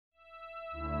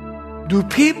Do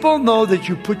people know that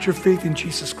you put your faith in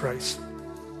Jesus Christ?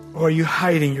 Or are you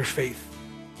hiding your faith?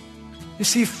 You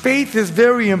see, faith is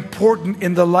very important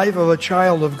in the life of a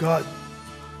child of God.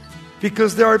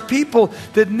 Because there are people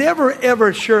that never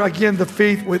ever share again the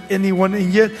faith with anyone,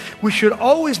 and yet we should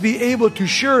always be able to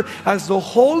share as the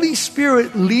Holy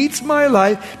Spirit leads my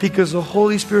life, because the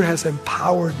Holy Spirit has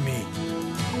empowered me.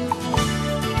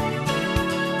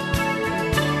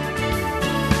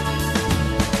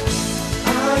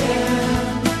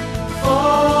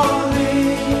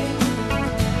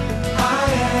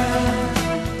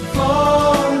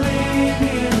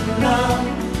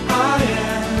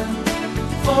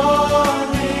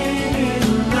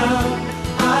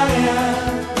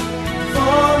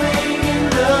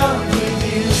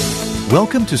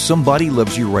 Welcome to Somebody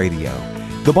Loves You Radio,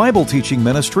 the Bible teaching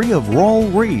ministry of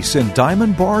Raul Ries in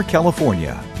Diamond Bar,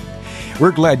 California.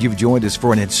 We're glad you've joined us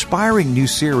for an inspiring new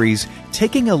series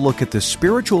taking a look at the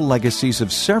spiritual legacies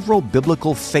of several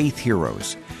biblical faith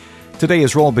heroes. Today,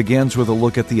 as Raul begins with a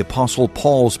look at the Apostle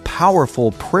Paul's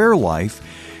powerful prayer life,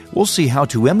 we'll see how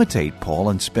to imitate Paul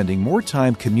in spending more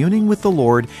time communing with the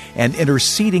Lord and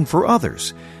interceding for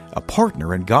others, a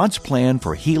partner in God's plan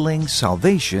for healing,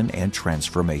 salvation, and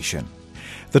transformation.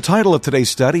 The title of today's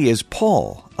study is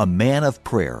Paul, a Man of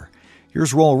Prayer.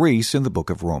 Here's Raul Ries in the book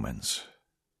of Romans.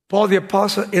 Paul the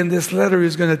Apostle in this letter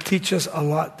is going to teach us a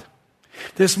lot.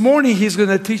 This morning he's going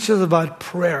to teach us about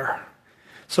prayer.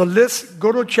 So let's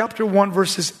go to chapter 1,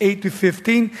 verses 8 to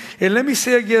 15. And let me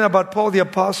say again about Paul the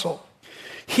Apostle.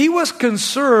 He was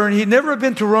concerned. He'd never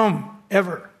been to Rome,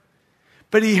 ever.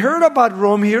 But he heard about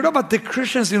Rome. He heard about the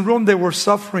Christians in Rome that were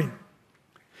suffering.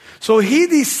 So he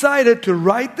decided to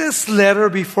write this letter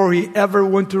before he ever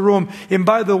went to Rome. And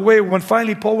by the way, when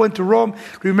finally Paul went to Rome,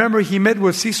 remember he met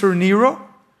with Caesar Nero?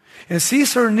 And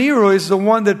Caesar Nero is the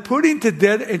one that put him to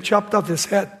death and chopped off his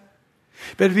head.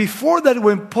 But before that,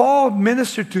 when Paul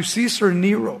ministered to Caesar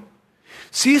Nero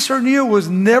was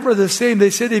never the same.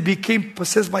 They said he became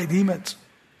possessed by demons.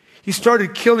 He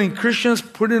started killing Christians,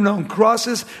 putting them on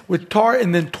crosses with tar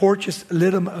and then torches,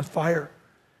 lit them on fire.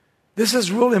 This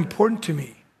is real important to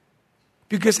me.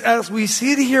 Because as we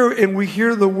sit here and we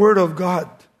hear the Word of God,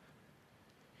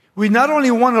 we not only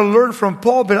want to learn from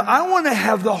Paul, but I want to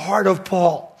have the heart of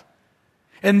Paul.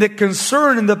 And the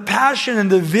concern and the passion and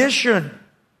the vision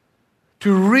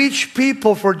to reach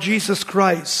people for Jesus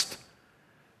Christ.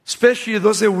 Especially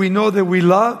those that we know that we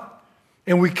love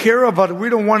and we care about. We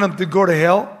don't want them to go to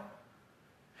hell.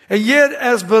 And yet,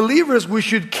 as believers, we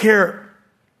should care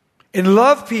and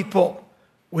love people.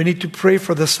 We need to pray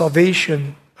for the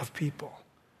salvation of people,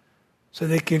 so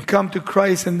they can come to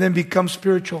Christ and then become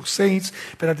spiritual saints,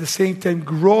 but at the same time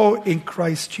grow in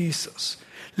Christ Jesus.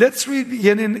 Let's read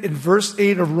beginning in verse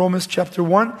 8 of Romans chapter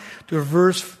 1 to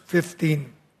verse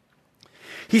 15.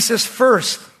 He says,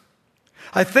 "First,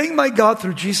 I thank my God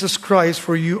through Jesus Christ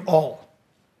for you all,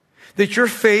 that your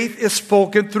faith is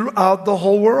spoken throughout the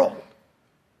whole world.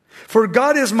 For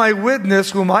God is my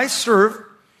witness, whom I serve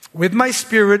with my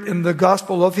spirit in the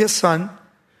gospel of His Son,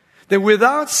 that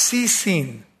without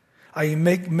ceasing I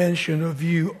make mention of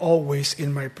you always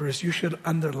in my prayers." You should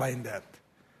underline that.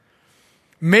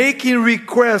 "Making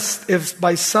requests if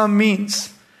by some means,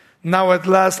 now at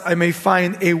last I may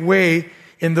find a way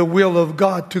in the will of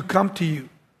God to come to you.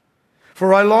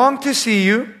 For I long to see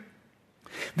you,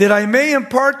 that I may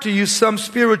impart to you some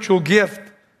spiritual gift,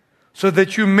 so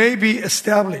that you may be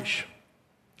established.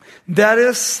 That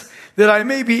is, that I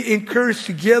may be encouraged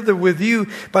together with you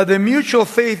by the mutual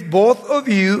faith both of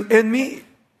you and me.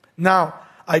 Now,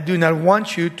 I do not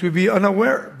want you to be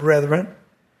unaware, brethren,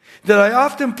 that I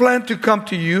often planned to come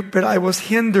to you, but I was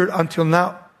hindered until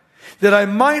now, that I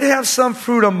might have some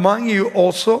fruit among you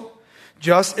also,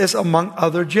 just as among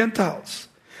other Gentiles.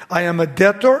 I am a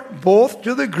debtor both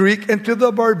to the Greek and to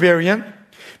the barbarian,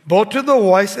 both to the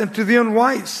wise and to the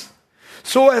unwise.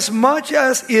 So as much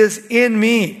as is in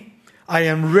me, I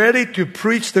am ready to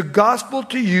preach the gospel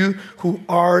to you who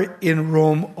are in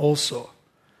Rome also."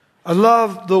 I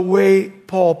love the way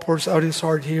Paul pours out his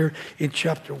heart here in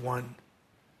chapter 1.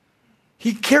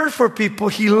 He cared for people.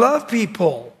 He loved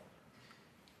people.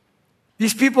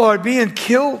 These people are being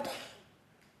killed.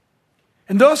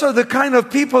 And those are the kind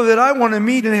of people that I want to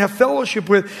meet and have fellowship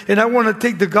with. And I want to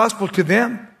take the gospel to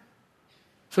them,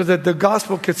 so that the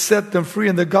gospel could set them free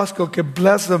and the gospel could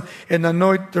bless them and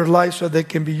anoint their lives so they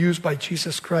can be used by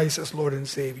Jesus Christ as Lord and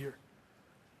Savior.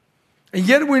 And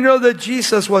yet we know that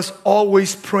Jesus was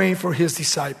always praying for His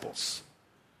disciples.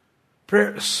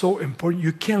 Prayer is so important.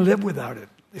 You can't live without it.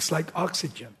 It's like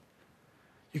oxygen.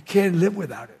 You can't live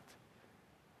without it.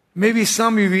 Maybe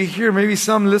some of you here, maybe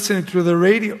some listening through the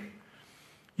radio,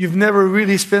 you've never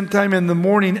really spent time in the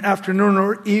morning, afternoon,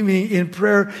 or evening in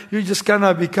prayer, you just kind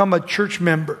of become a church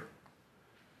member.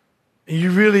 And you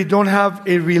really don't have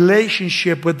a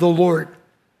relationship with the Lord.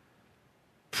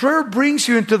 Prayer brings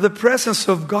you into the presence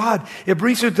of God. It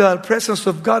brings you to that presence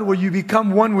of God where you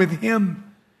become one with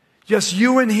Him. Just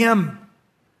you and Him.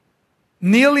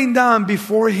 Kneeling down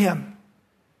before Him.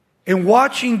 And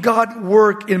watching God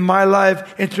work in my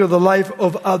life and through the life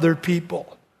of other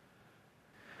people.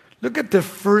 Look at the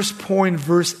first point,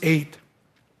 verse 8.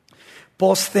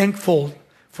 Paul's thankful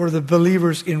for the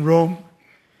believers in Rome.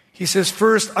 He says,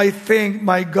 first, I thank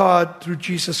my God through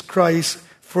Jesus Christ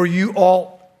for you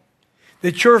all,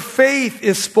 that your faith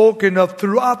is spoken of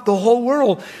throughout the whole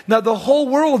world. Now, the whole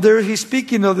world there, he's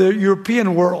speaking of the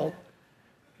European world,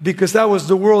 because that was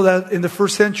the world in the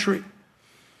first century.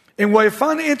 And what I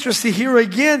found interesting here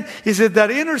again is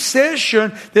that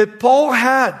intercession that Paul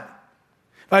had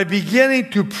by beginning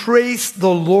to praise the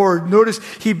Lord. Notice,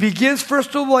 he begins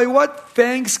first of all by what?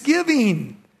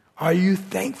 Thanksgiving. Are you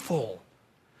thankful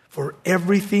for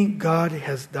everything God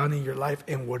has done in your life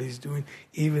and what He's doing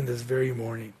even this very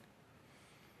morning?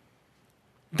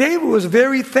 David was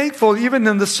very thankful even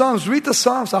in the Psalms. Read the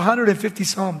Psalms, 150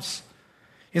 Psalms.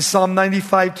 In Psalm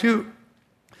 95 too.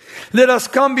 Let us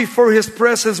come before His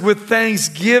presence with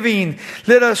thanksgiving.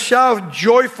 Let us shout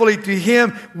joyfully to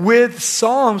Him with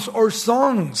psalms or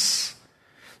songs.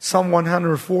 Psalm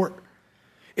 104.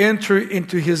 Enter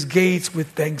into His gates with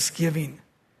thanksgiving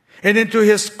and into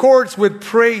His courts with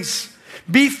praise.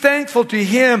 Be thankful to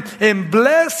Him and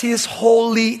bless His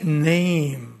holy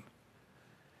name.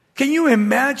 Can you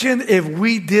imagine if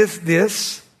we did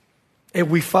this, if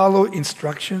we follow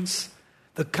instructions,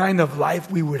 the kind of life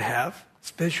we would have?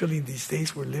 Especially in these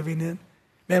days we're living in.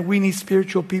 Man, we need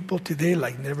spiritual people today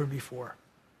like never before.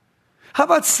 How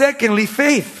about secondly,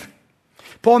 faith?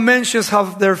 Paul mentions how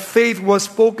their faith was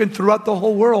spoken throughout the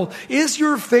whole world. Is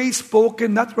your faith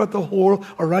spoken not throughout the whole world,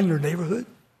 around your neighborhood?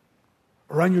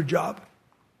 Around your job?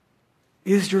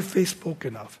 Is your faith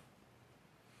spoken of?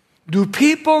 Do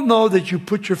people know that you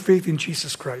put your faith in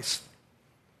Jesus Christ?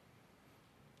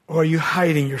 Or are you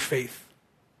hiding your faith?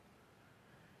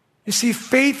 You see,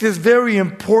 faith is very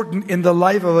important in the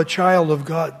life of a child of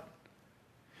God.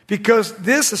 Because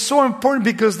this is so important,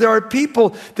 because there are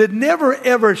people that never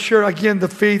ever share again the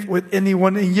faith with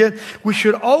anyone. And yet we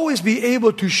should always be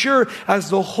able to share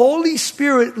as the Holy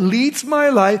Spirit leads my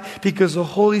life, because the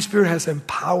Holy Spirit has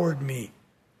empowered me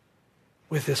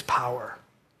with His power.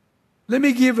 Let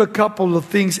me give a couple of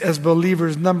things as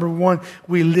believers. Number one,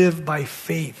 we live by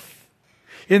faith.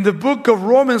 In the book of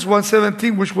Romans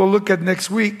 1:17, which we'll look at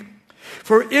next week,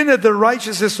 for in it the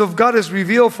righteousness of God is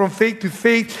revealed from faith to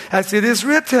faith, as it is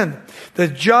written, the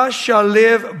just shall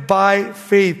live by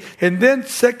faith. And then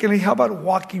secondly, how about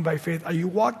walking by faith? Are you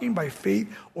walking by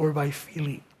faith or by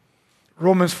feeling?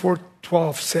 Romans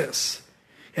 4:12 says,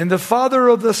 and the Father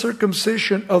of the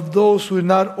circumcision of those who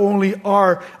not only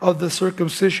are of the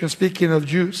circumcision, speaking of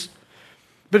Jews,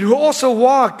 but who also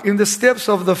walk in the steps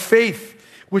of the faith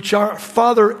which our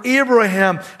father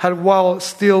Abraham had while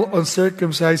still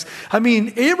uncircumcised. I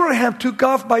mean, Abraham took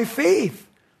off by faith.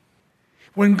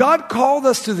 When God called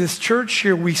us to this church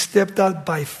here, we stepped out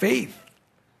by faith.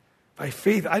 By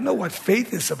faith. I know what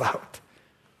faith is about.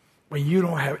 When you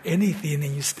don't have anything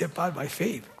and you step out by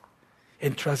faith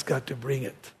and trust God to bring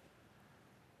it.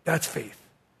 That's faith.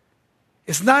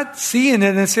 It's not seeing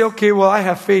it and say, okay, well, I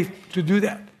have faith to do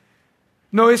that.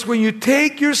 No, it's when you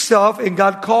take yourself and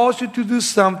God calls you to do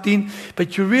something,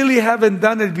 but you really haven't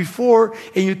done it before,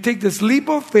 and you take this leap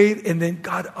of faith, and then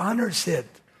God honors it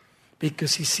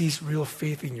because He sees real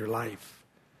faith in your life.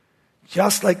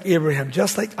 Just like Abraham,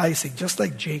 just like Isaac, just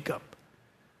like Jacob,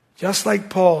 just like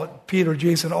Paul, Peter,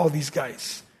 James, and all these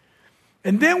guys.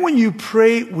 And then when you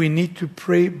pray, we need to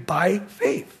pray by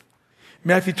faith.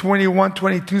 Matthew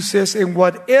 21:22 says, and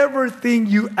whatever thing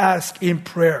you ask in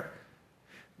prayer,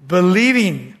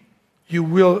 believing, you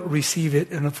will receive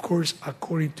it. And of course,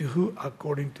 according to who?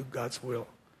 According to God's will.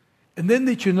 And then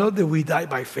did you know that we die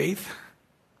by faith?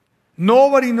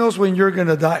 Nobody knows when you're going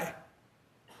to die.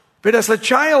 But as a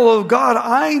child of God,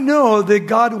 I know that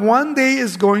God one day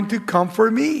is going to come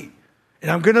for me. And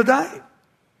I'm going to die.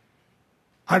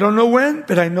 I don't know when,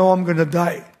 but I know I'm going to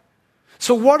die.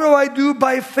 So what do I do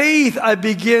by faith? I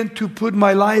begin to put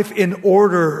my life in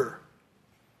order.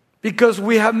 Because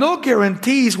we have no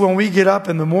guarantees when we get up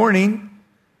in the morning.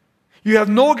 You have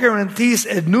no guarantees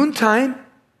at noontime.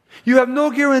 You have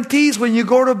no guarantees when you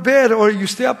go to bed or you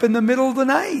stay up in the middle of the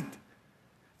night.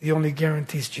 The only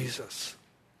guarantee is Jesus.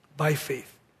 By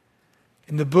faith.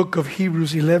 In the book of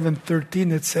Hebrews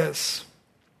 11:13 it says,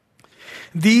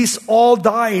 These all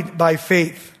died by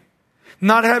faith,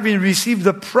 not having received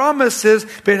the promises,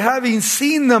 but having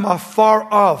seen them afar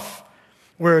off,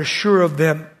 were assured of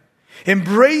them,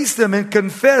 embraced them, and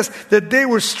confessed that they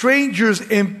were strangers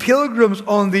and pilgrims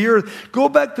on the earth. Go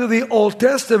back to the Old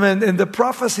Testament and the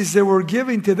prophecies they were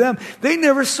giving to them. They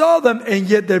never saw them, and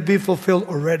yet they're being fulfilled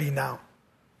already now.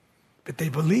 But they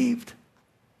believed.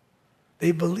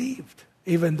 They believed.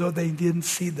 Even though they didn't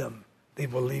see them, they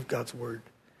believed God's word.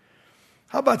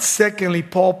 How about secondly,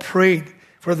 Paul prayed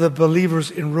for the believers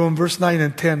in Rome. Verse 9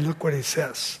 and 10, look what he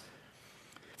says.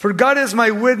 For God is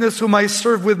my witness, whom I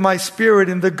serve with my spirit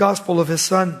in the gospel of his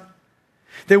Son,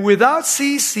 that without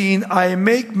ceasing I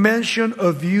make mention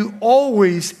of you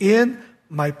always in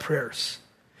my prayers,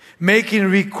 making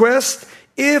request,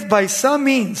 if by some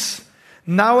means,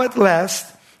 now at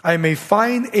last, I may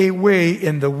find a way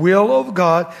in the will of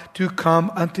God to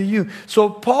come unto you. So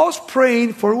Paul's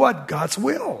praying for what? God's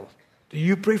will. Do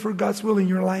you pray for God's will in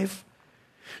your life?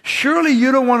 Surely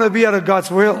you don't want to be out of God's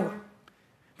will.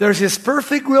 There's his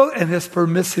perfect will and his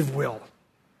permissive will.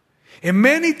 And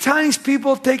many times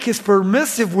people take his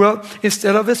permissive will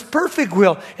instead of his perfect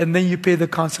will, and then you pay the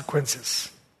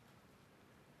consequences.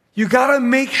 You got to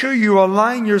make sure you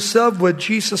align yourself with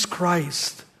Jesus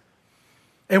Christ.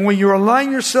 And when you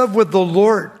align yourself with the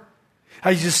Lord,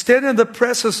 as you stand in the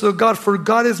presence of God, for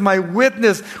God is my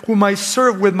witness, whom I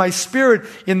serve with my spirit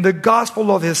in the gospel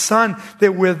of his Son,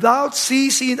 that without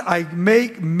ceasing I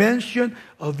make mention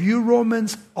of you,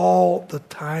 Romans, all the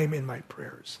time in my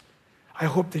prayers. I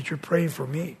hope that you're praying for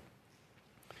me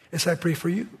as I pray for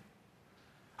you.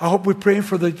 I hope we're praying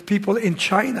for the people in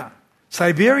China,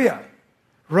 Siberia,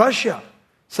 Russia,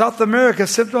 South America,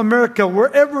 Central America,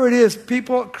 wherever it is,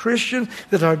 people, Christians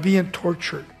that are being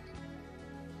tortured.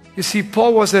 You see,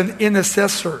 Paul was an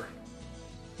intercessor.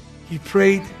 He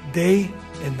prayed day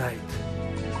and night.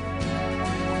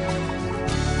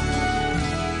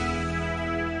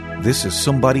 This is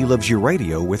Somebody Loves You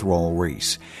Radio with Raul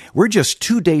Ries. We're just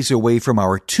 2 days away from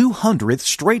our 200th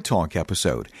Straight Talk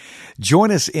episode.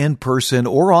 Join us in person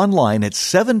or online at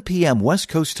 7 p.m. West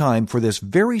Coast time for this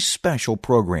very special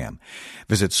program.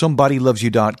 Visit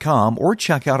somebodylovesyou.com or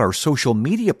check out our social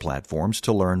media platforms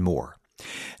to learn more.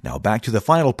 Now back to the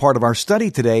final part of our study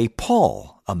today,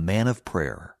 Paul, a man of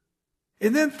prayer.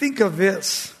 And then think of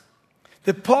this,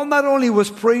 that Paul not only was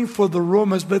praying for the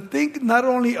Romans, but think not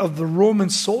only of the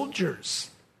Roman soldiers.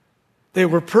 They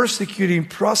were prosecuting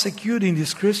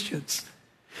these Christians.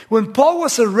 When Paul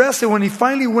was arrested, when he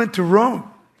finally went to Rome,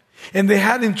 and they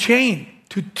had him chained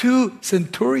to 2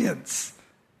 centurions.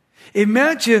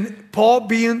 Imagine Paul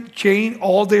being chained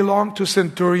all day long to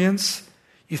centurions.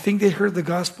 You think they heard the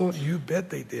gospel? You bet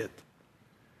they did.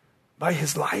 By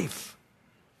his life.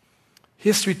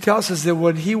 History tells us that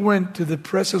when he went to the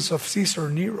presence of Caesar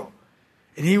Nero,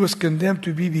 and he was condemned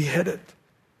to be beheaded,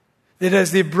 that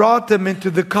as they brought them into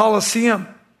the Colosseum,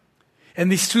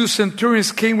 and these 2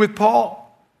 centurions came with Paul,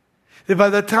 that by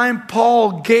the time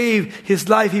Paul gave his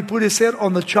life, he put his head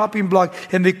on the chopping block,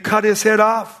 and they cut his head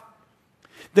off.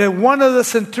 That one of the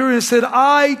centurions said,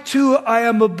 I too, I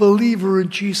am a believer in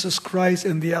Jesus Christ.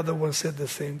 And the other one said the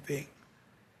same thing.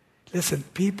 Listen,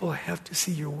 people have to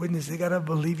see your witness. They got to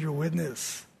believe your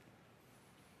witness.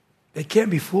 They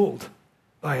can't be fooled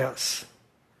by us.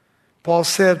 Paul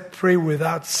said, pray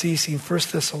without ceasing, 1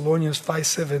 Thessalonians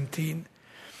 5:17.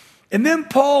 And then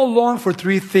Paul longed for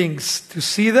 3 things: to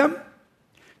see them,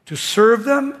 to serve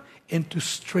them, and to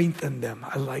strengthen them.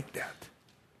 I like that.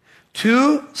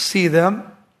 To see them,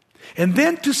 and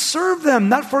then to serve them,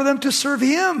 not for them to serve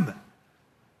him.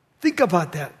 Think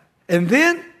about that. And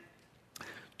then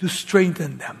to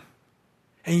strengthen them.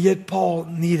 And yet Paul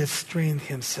needed strength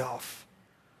himself.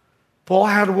 Paul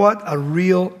had what? A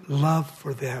real love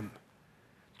for them.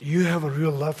 Do you have a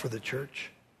real love for the church?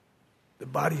 The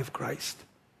body of Christ?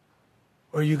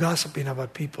 Or are you gossiping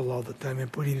about people all the time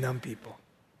and putting down people?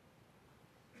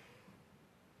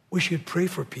 We should pray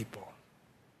for people.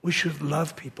 We should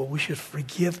love people. We should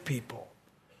forgive people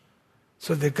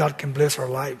so that God can bless our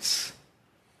lives.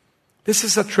 This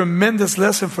is a tremendous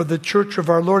lesson for the church of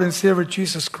our Lord and Savior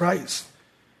Jesus Christ.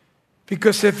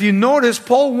 Because if you notice,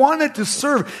 Paul wanted to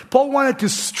serve. Paul wanted to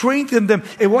strengthen them.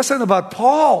 It wasn't about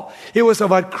Paul. It was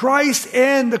about Christ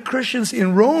and the Christians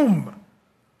in Rome.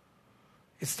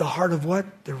 It's the heart of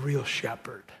what? The real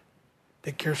shepherd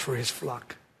that cares for his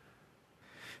flock.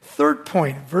 Third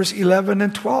point, verse 11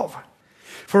 and 12.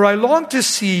 For I long to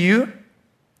see you,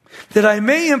 that I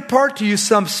may impart to you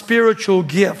some spiritual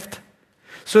gift,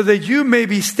 so that you may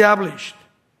be established.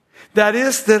 That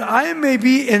is, that I may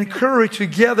be encouraged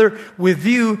together with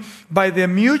you by the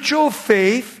mutual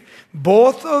faith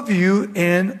both of you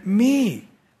and me.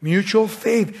 Mutual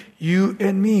faith, you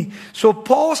and me. So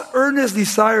Paul's earnest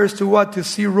desire is to what? To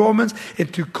see Romans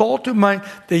and to call to mind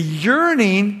the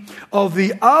yearning of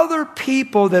the other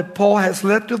people that Paul has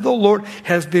led to the Lord,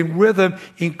 has been with him,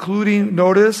 including,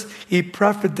 notice,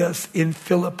 Epaphroditus in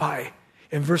Philippi.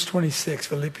 In verse 26,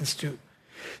 Philippians 2.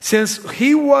 Since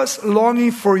he was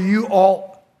longing for you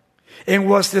all and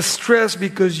was distressed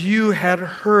because you had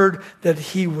heard that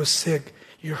he was sick.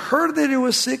 You heard that he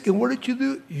was sick, and what did you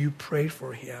do? You prayed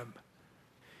for him.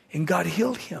 And God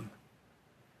healed him.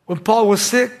 When Paul was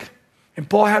sick, and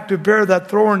Paul had to bear that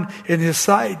thorn in his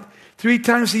side, 3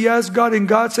 times he asked God, and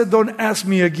God said, don't ask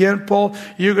me again, Paul.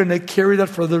 You're going to carry that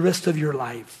for the rest of your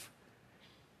life.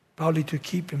 Probably to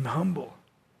keep him humble.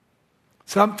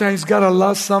 Sometimes God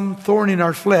allows some thorn in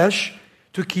our flesh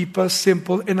to keep us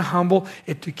simple and humble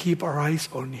and to keep our eyes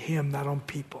on him, not on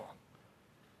people.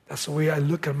 That's the way I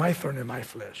look at my thorn in my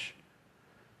flesh.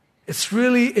 It's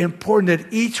really important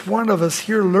that each one of us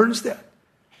here learns that.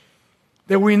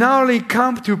 That we not only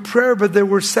come to prayer, but that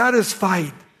we're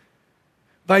satisfied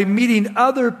by meeting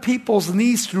other people's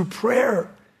needs through prayer.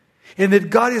 And that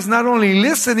God is not only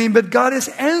listening, but God is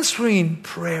answering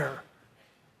prayer.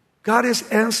 God is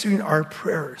answering our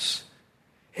prayers.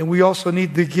 And we also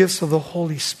need the gifts of the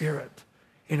Holy Spirit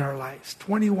in our lives.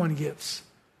 21 gifts.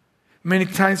 Many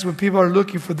times when people are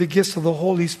looking for the gifts of the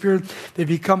Holy Spirit, they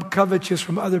become covetous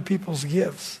from other people's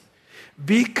gifts.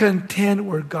 Be content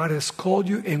where God has called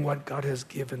you and what God has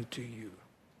given to you.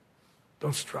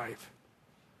 Don't strive.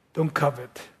 Don't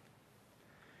covet.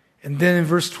 And then in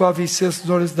verse 12 he says,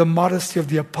 notice the modesty of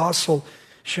the apostle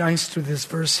shines through this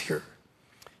verse here.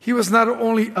 He was not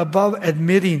only above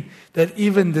admitting that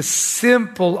even the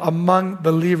simple among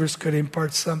believers could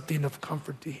impart something of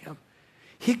comfort to him.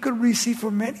 He could receive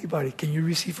from anybody. Can you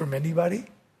receive from anybody?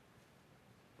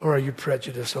 Or are you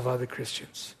prejudiced of other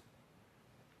Christians?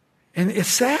 And it's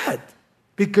sad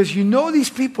because you know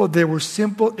these people, they were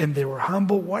simple and they were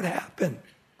humble. What happened?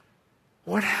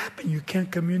 What happened? You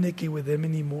can't communicate with them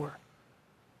anymore.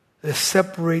 They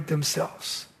separate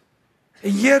themselves.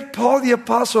 And yet Paul the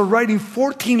Apostle, writing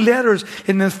 14 letters,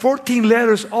 and the 14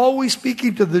 letters always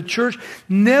speaking to the church,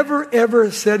 never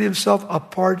ever set himself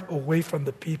apart away from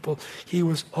the people. He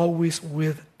was always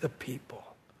with the people.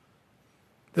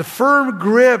 The firm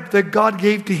grip that God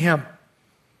gave to him,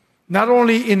 not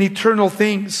only in eternal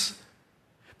things,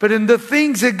 but in the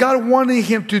things that God wanted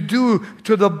him to do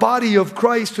to the body of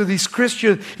Christ, to these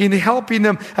Christians, in helping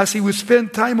them as he would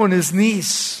spend time on his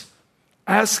knees,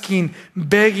 asking,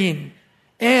 begging,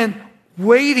 and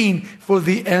waiting for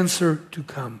the answer to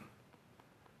come.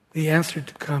 The answer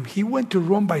to come. He went to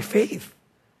Rome by faith.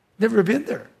 Never been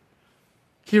there.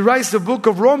 He writes the book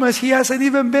of Romans. He hasn't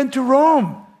even been to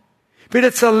Rome. But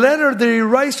it's a letter that he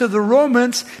writes to the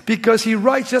Romans because he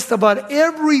writes just about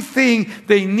everything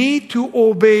they need to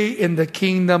obey in the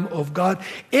kingdom of God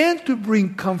and to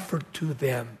bring comfort to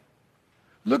them.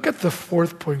 Look at the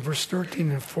 4th point, verse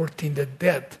 13 and 14, the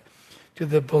debt to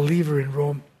the believer in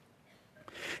Rome.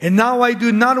 And now I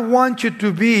do not want you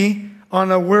to be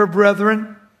unaware,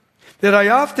 brethren, that I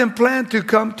often planned to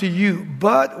come to you,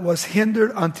 but was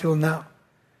hindered until now,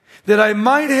 that I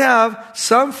might have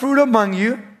some fruit among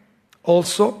you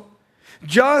also,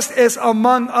 just as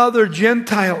among other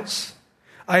Gentiles.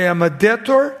 I am a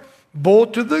debtor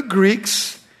both to the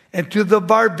Greeks and to the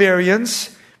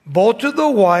barbarians, both to the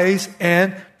wise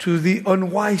and to the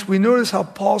unwise. We notice how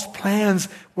Paul's plans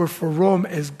were for Rome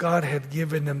as God had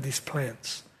given them these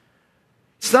plans.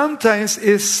 Sometimes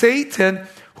it's Satan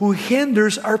who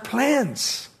hinders our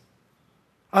plans.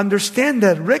 Understand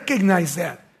that. Recognize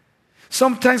that.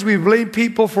 Sometimes we blame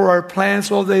people for our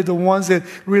plans. Oh, they're the ones that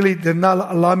really did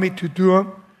not allow me to do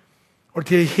them. Or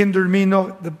they hindered me.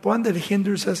 No, the one that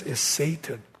hinders us is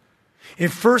Satan. In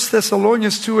 1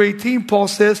 Thessalonians 2:18, Paul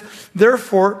says,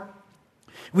 therefore,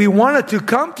 we wanted to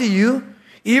come to you,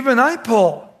 even I,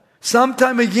 Paul,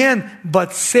 sometime again,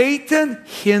 but Satan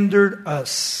hindered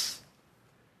us.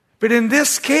 But in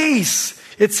this case,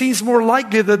 it seems more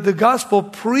likely that the gospel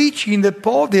preaching that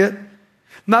Paul did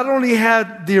not only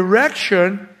had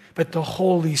direction, but the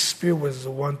Holy Spirit was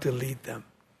the one to lead them.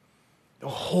 The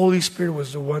Holy Spirit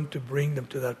was the one to bring them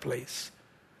to that place.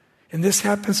 And this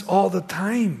happens all the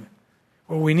time,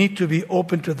 where we need to be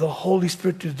open to the Holy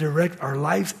Spirit to direct our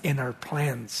lives and our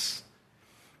plans.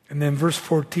 And then verse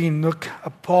 14, look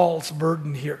at Paul's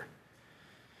burden here.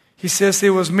 He says it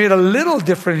was made a little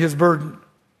different, his burden.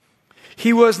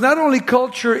 He was not only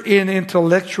cultured in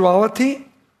intellectuality,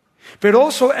 but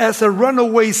also as a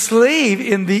runaway slave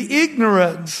in the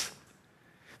ignorance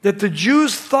that the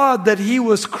Jews thought that he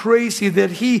was crazy,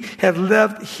 that he had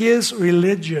left his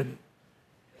religion.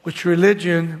 which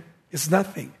religion is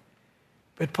nothing.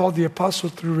 But Paul the Apostle,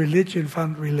 through religion,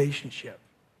 found relationship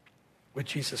with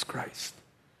Jesus Christ.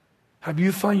 Have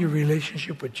you found your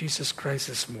relationship with Jesus Christ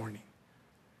this morning?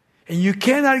 And you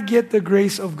cannot get the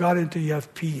grace of God until you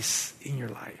have peace in your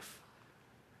life.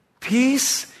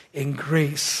 Peace and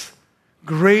grace.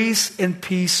 Grace and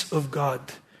peace of God.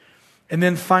 And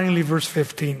then finally, verse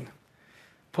 15.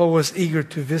 Paul was eager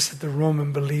to visit the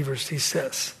Roman believers. He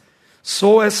says,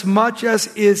 so as much as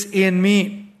is in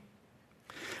me,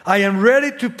 I am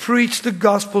ready to preach the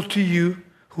gospel to you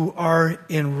who are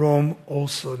in Rome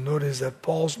also. Notice that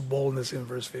Paul's boldness in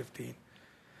verse 15.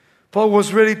 Paul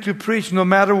was ready to preach no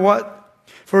matter what.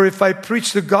 For if I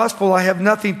preach the gospel, I have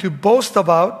nothing to boast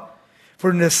about.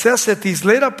 For necessity is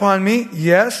laid upon me,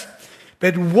 yes.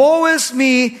 But woe is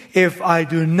me if I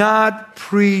do not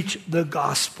preach the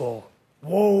gospel.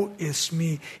 Woe is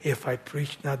me if I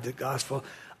preach not the gospel.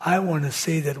 I want to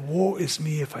say that woe is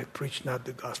me if I preach not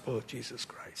the gospel of Jesus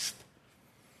Christ.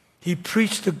 He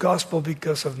preached the gospel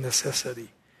because of necessity.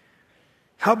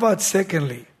 How about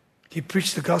secondly, he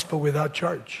preached the gospel without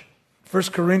charge. 1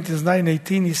 Corinthians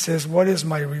 9:18, he says, what is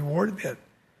my reward then?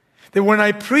 That when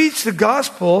I preach the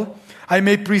gospel, I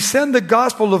may present the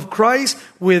gospel of Christ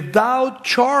without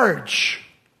charge.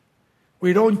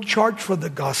 We don't charge for the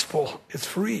gospel. It's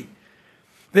free.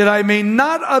 That I may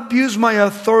not abuse my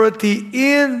authority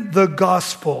in the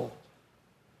gospel.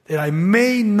 That I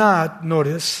may not,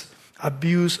 notice,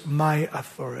 abuse my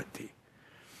authority.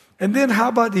 And then how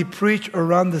about he preached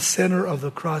around the center of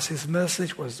the cross? His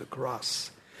message was the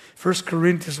cross. 1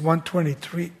 Corinthians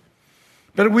 1:23.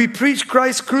 But we preach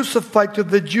Christ crucified, to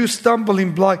the Jews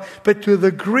stumbling block, but to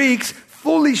the Greeks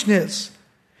foolishness.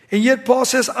 And yet Paul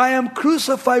says, I am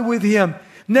crucified with him.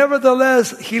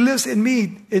 Nevertheless, he lives in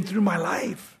me and through my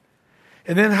life.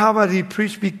 And then how about he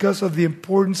preached because of the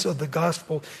importance of the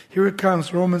gospel? Here it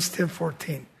comes, Romans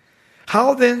 10:14.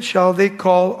 How then shall they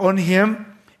call on him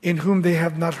in whom they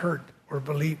have not heard or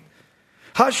believed?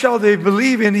 How shall they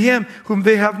believe in him whom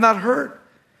they have not heard?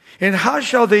 And how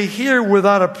shall they hear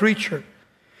without a preacher?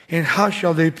 And how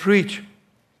shall they preach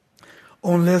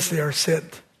unless they are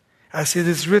sent? As it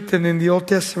is written in the Old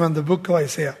Testament, the book of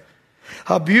Isaiah.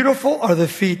 How beautiful are the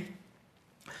feet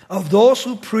of those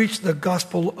who preach the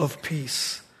gospel of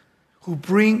peace, who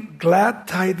bring glad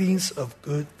tidings of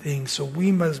good things. So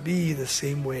we must be the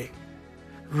same way.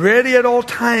 Ready at all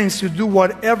times to do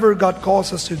whatever God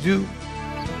calls us to do.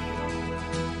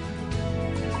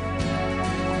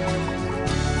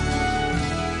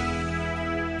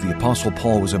 The Apostle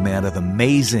Paul was a man of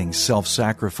amazing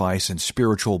self-sacrifice and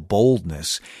spiritual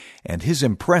boldness, and his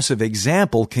impressive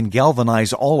example can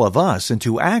galvanize all of us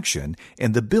into action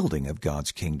in the building of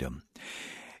God's kingdom.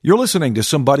 You're listening to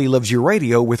Somebody Loves You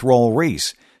Radio with Raul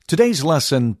Ries. Today's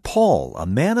lesson, Paul, a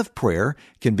man of prayer,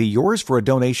 can be yours for a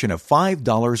donation of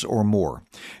 $5 or more.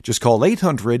 Just call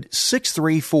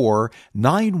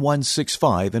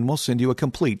 800-634-9165 and we'll send you a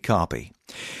complete copy.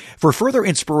 For further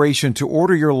inspiration to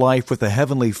order your life with a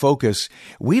heavenly focus,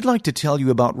 we'd like to tell you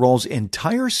about Raul's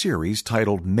entire series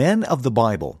titled Men of the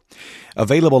Bible.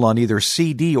 Available on either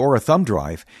CD or a thumb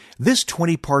drive, this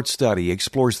 20-part study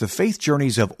explores the faith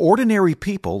journeys of ordinary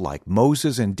people like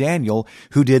Moses and Daniel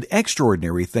who did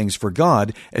extraordinary things for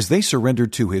God as they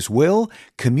surrendered to His will,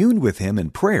 communed with Him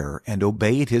in prayer, and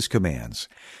obeyed His commands.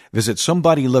 Visit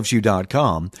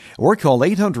SomebodyLovesYou.com or call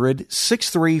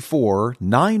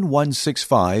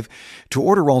 800-634-9165 to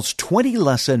order Raul's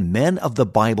 20-lesson Men of the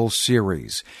Bible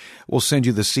series. We'll send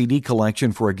you the CD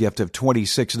collection for a gift of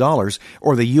 $26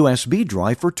 or the USB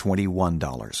drive for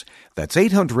 $21. That's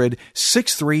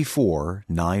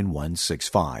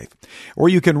 800-634-9165. Or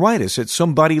you can write us at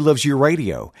Somebody Loves You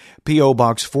Radio, P.O.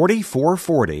 Box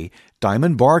 4440,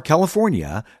 Diamond Bar,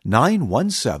 California,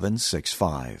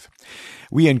 91765.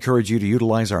 We encourage you to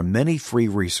utilize our many free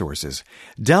resources.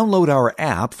 Download our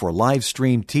app for live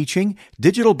stream teaching,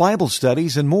 digital Bible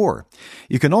studies, and more.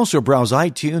 You can also browse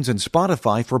iTunes and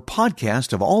Spotify for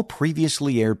podcasts of all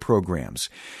previously aired programs.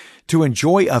 To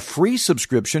enjoy a free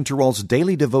subscription to Raul's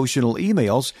daily devotional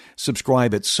emails,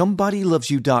 subscribe at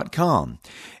SomebodyLovesYou.com.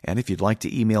 And if you'd like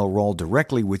to email Raul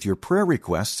directly with your prayer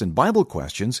requests and Bible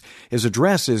questions, his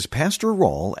address is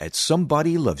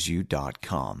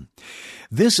PastorRaul@SomebodyLovesYou.com.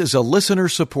 This is a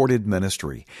listener-supported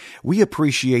ministry. We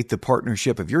appreciate the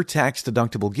partnership of your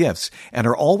tax-deductible gifts and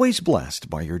are always blessed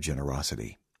by your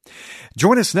generosity.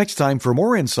 Join us next time for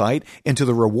more insight into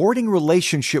the rewarding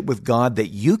relationship with God that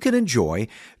you can enjoy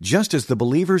just as the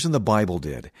believers in the Bible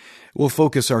did. We'll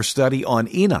focus our study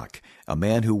on Enoch, a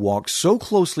man who walked so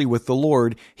closely with the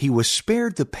Lord he was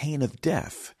spared the pain of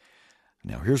death.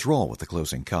 Now here's Raul with the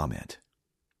closing comment.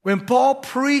 When Paul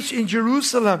preached in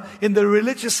Jerusalem, in the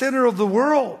religious center of the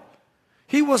world,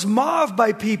 he was mobbed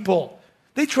by people.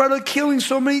 They tried to kill him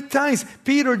so many times.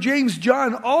 Peter, James,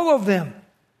 John, all of them.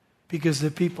 Because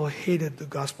the people hated the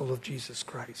gospel of Jesus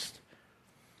Christ.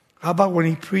 How about when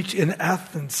he preached in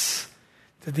Athens,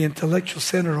 to the intellectual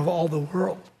center of all the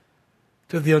world,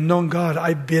 to the unknown God?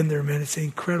 I've been there, man. It's an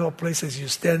incredible place. As you're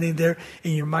standing there,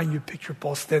 in your mind you picture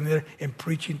Paul standing there and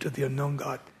preaching to the unknown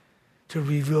God to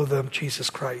reveal them Jesus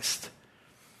Christ.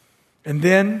 And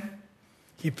then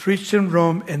he preached in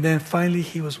Rome, and then finally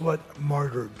he was what?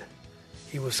 Martyred.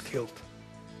 He was killed.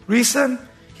 Reason?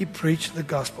 He preached the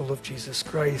gospel of Jesus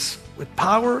Christ with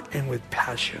power and with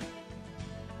passion.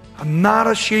 I'm not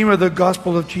ashamed of the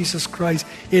gospel of Jesus Christ.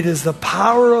 It is the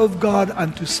power of God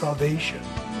unto salvation.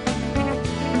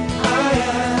 I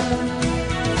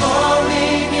am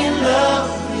falling in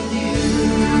love with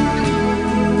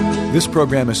you. This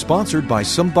program is sponsored by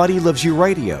Somebody Loves You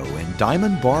Radio in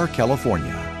Diamond Bar,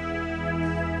 California.